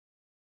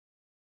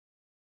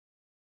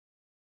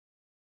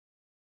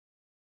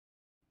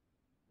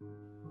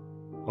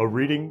A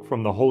reading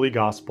from the Holy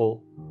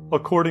Gospel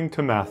according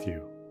to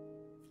Matthew.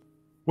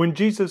 When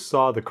Jesus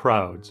saw the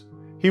crowds,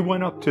 he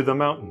went up to the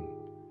mountain,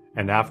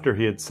 and after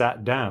he had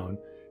sat down,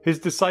 his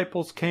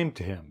disciples came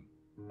to him.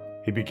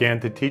 He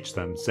began to teach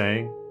them,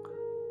 saying,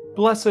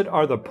 "Blessed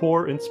are the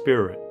poor in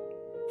spirit,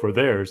 for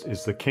theirs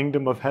is the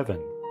kingdom of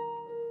heaven.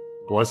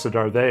 Blessed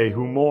are they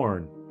who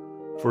mourn,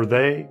 for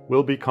they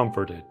will be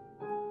comforted.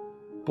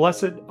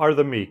 Blessed are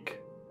the meek,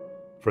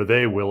 for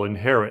they will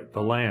inherit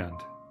the land.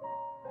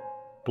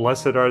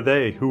 Blessed are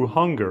they who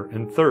hunger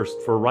and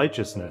thirst for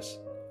righteousness,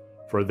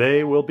 for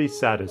they will be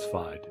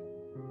satisfied.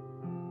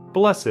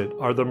 Blessed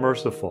are the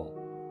merciful,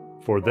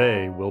 for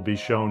they will be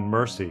shown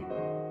mercy.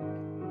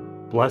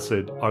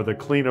 Blessed are the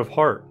clean of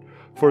heart,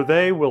 for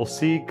they will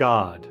see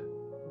God.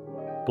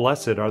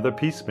 Blessed are the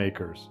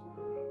peacemakers,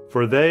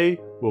 for they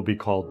will be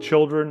called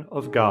children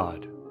of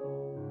God.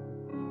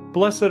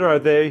 Blessed are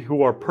they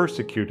who are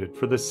persecuted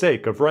for the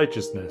sake of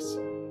righteousness,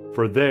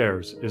 for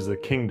theirs is the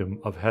kingdom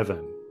of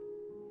heaven.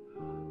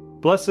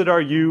 Blessed are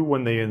you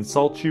when they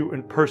insult you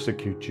and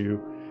persecute you,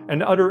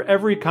 and utter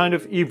every kind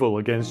of evil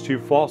against you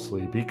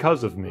falsely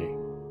because of me.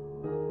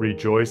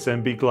 Rejoice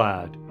and be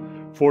glad,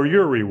 for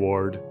your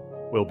reward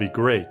will be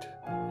great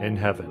in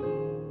heaven."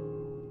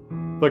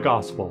 The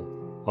Gospel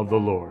of the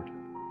Lord.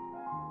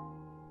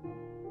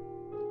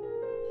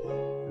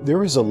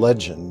 There is a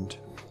legend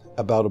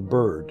about a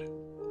bird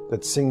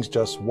that sings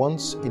just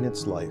once in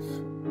its life,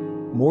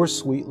 more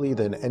sweetly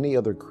than any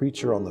other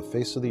creature on the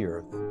face of the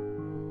earth.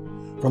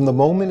 From the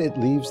moment it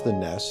leaves the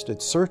nest, it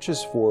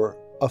searches for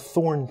a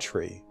thorn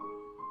tree,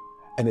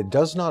 and it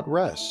does not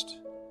rest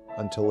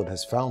until it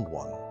has found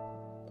one.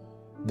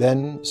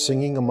 Then,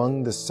 singing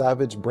among the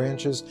savage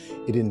branches,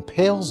 it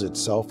impales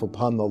itself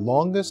upon the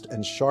longest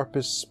and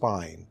sharpest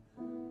spine.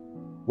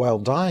 While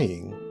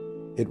dying,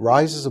 it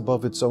rises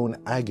above its own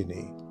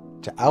agony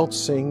to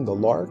outsing the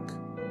lark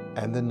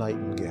and the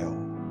nightingale.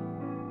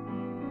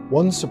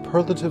 One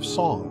superlative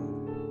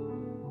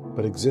song,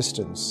 but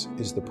existence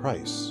is the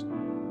price.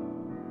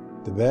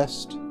 The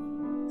best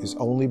is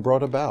only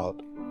brought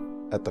about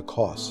at the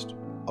cost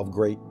of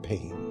great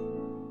pain.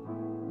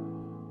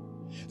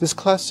 This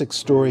classic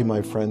story,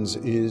 my friends,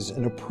 is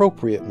an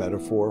appropriate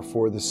metaphor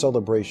for the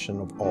celebration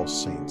of All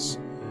Saints,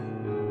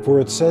 for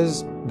it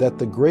says that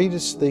the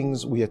greatest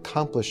things we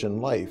accomplish in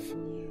life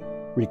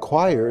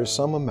require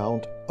some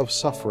amount of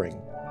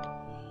suffering.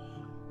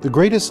 The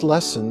greatest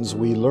lessons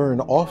we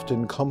learn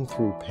often come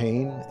through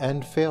pain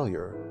and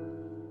failure.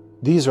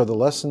 These are the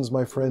lessons,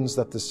 my friends,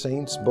 that the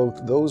saints,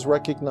 both those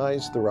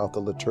recognized throughout the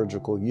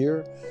liturgical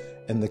year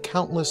and the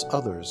countless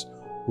others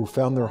who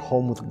found their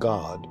home with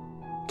God,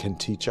 can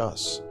teach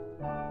us.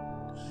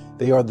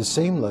 They are the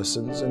same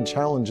lessons and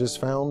challenges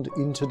found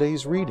in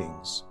today's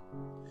readings.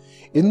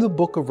 In the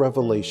book of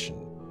Revelation,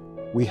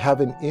 we have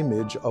an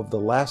image of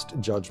the last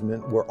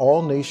judgment where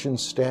all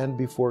nations stand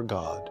before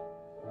God.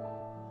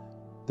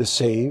 The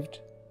saved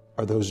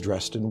are those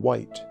dressed in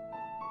white.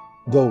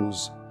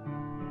 Those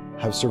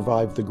have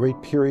survived the great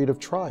period of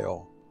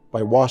trial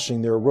by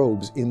washing their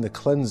robes in the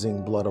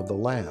cleansing blood of the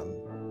Lamb.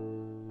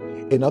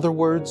 In other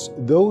words,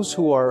 those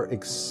who are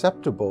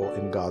acceptable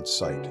in God's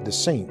sight, the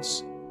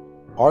saints,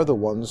 are the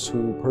ones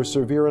who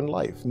persevere in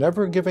life,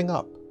 never giving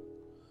up.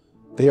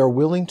 They are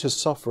willing to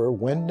suffer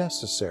when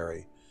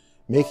necessary,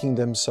 making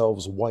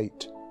themselves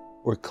white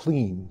or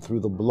clean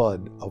through the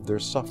blood of their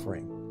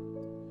suffering.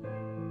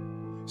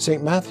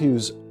 St.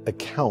 Matthew's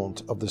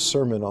account of the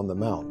Sermon on the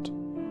Mount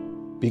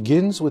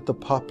begins with the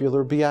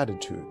popular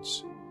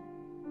Beatitudes.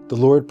 The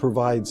Lord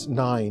provides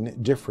 9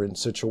 different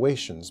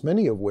situations,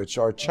 many of which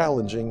are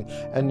challenging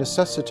and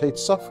necessitate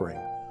suffering,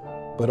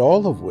 but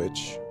all of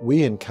which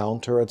we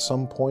encounter at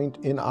some point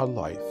in our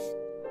life.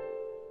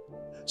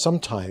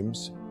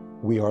 Sometimes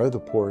we are the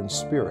poor in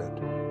spirit.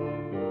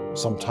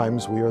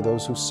 Sometimes we are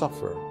those who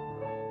suffer.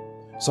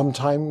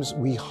 Sometimes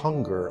we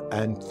hunger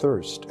and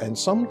thirst, and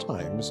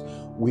sometimes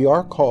we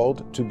are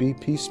called to be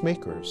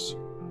peacemakers.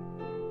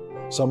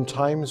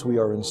 Sometimes we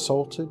are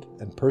insulted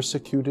and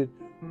persecuted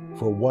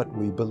for what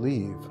we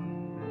believe.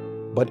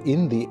 But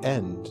in the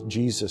end,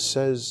 Jesus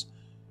says,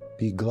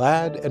 "Be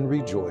glad and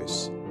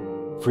rejoice,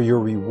 for your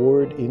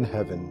reward in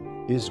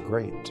heaven is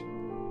great."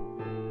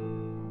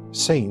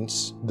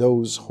 Saints,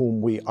 those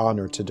whom we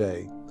honor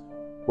today,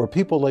 were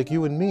people like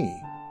you and me.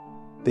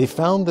 They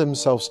found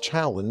themselves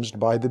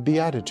challenged by the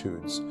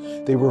Beatitudes.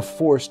 They were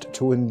forced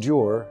to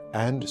endure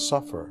and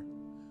suffer.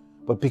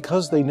 But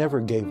because they never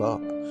gave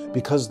up,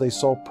 because they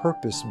saw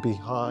purpose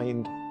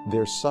behind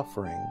their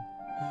suffering,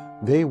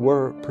 they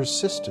were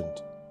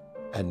persistent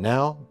and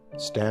now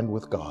stand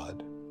with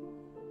God.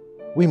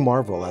 We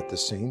marvel at the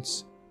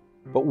saints,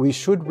 but we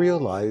should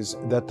realize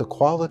that the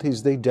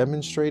qualities they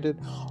demonstrated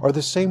are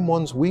the same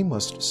ones we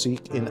must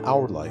seek in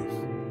our life.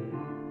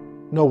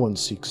 No one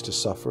seeks to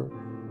suffer,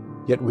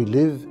 yet we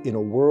live in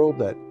a world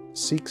that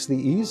seeks the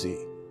easy,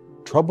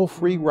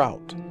 trouble-free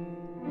route,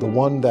 the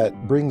one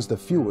that brings the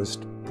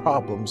fewest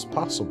problems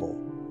possible.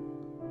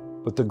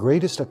 But the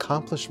greatest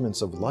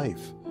accomplishments of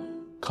life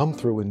come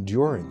through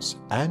endurance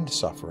and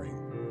suffering.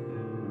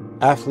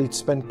 Athletes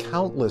spend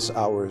countless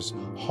hours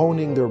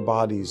honing their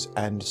bodies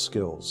and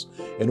skills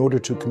in order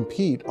to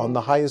compete on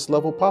the highest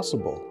level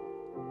possible.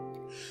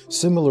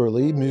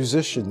 Similarly,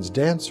 musicians,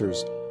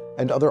 dancers,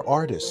 and other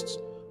artists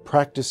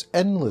practice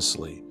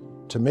endlessly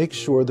to make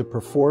sure the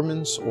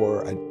performance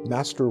or a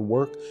master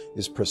work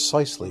is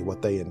precisely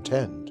what they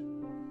intend.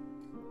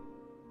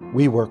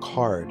 We work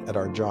hard at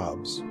our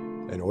jobs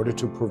in order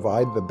to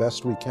provide the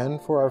best we can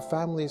for our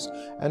families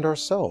and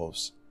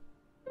ourselves.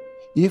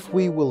 If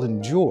we will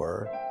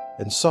endure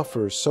and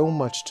suffer so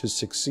much to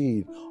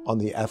succeed on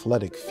the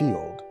athletic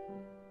field,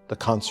 the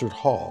concert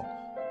hall,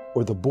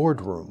 or the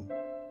boardroom,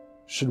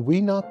 should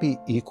we not be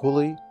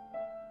equally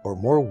or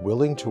more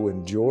willing to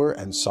endure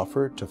and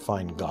suffer to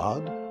find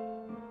God?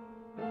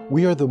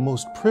 We are the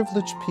most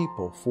privileged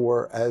people,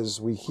 for, as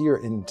we hear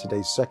in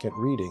today's second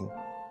reading,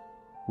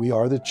 we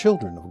are the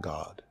children of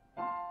God.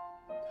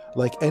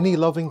 Like any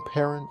loving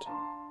parent,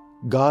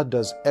 God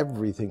does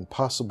everything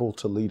possible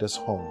to lead us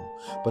home,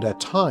 but at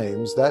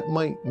times that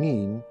might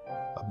mean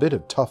a bit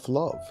of tough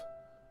love.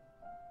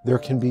 There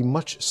can be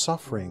much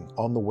suffering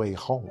on the way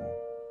home.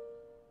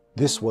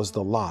 This was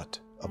the lot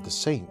of the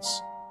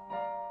saints.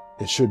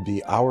 It should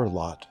be our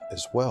lot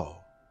as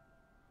well.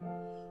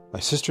 My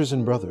sisters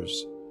and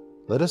brothers,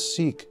 let us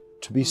seek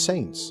to be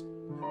saints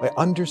by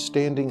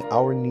understanding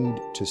our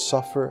need to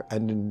suffer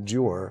and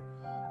endure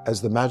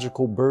as the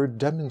magical bird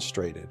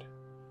demonstrated.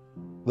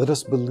 Let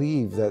us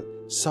believe that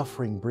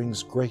suffering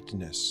brings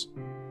greatness.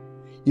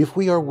 If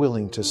we are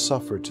willing to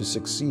suffer to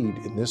succeed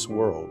in this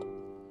world,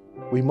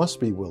 we must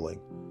be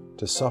willing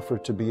to suffer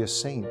to be a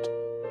saint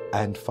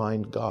and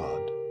find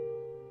God.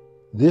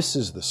 This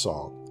is the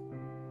song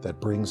that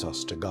brings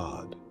us to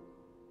God.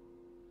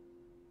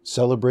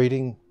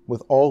 Celebrating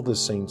with all the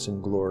saints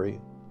in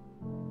glory,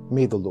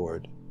 may the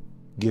Lord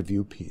give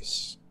you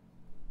peace.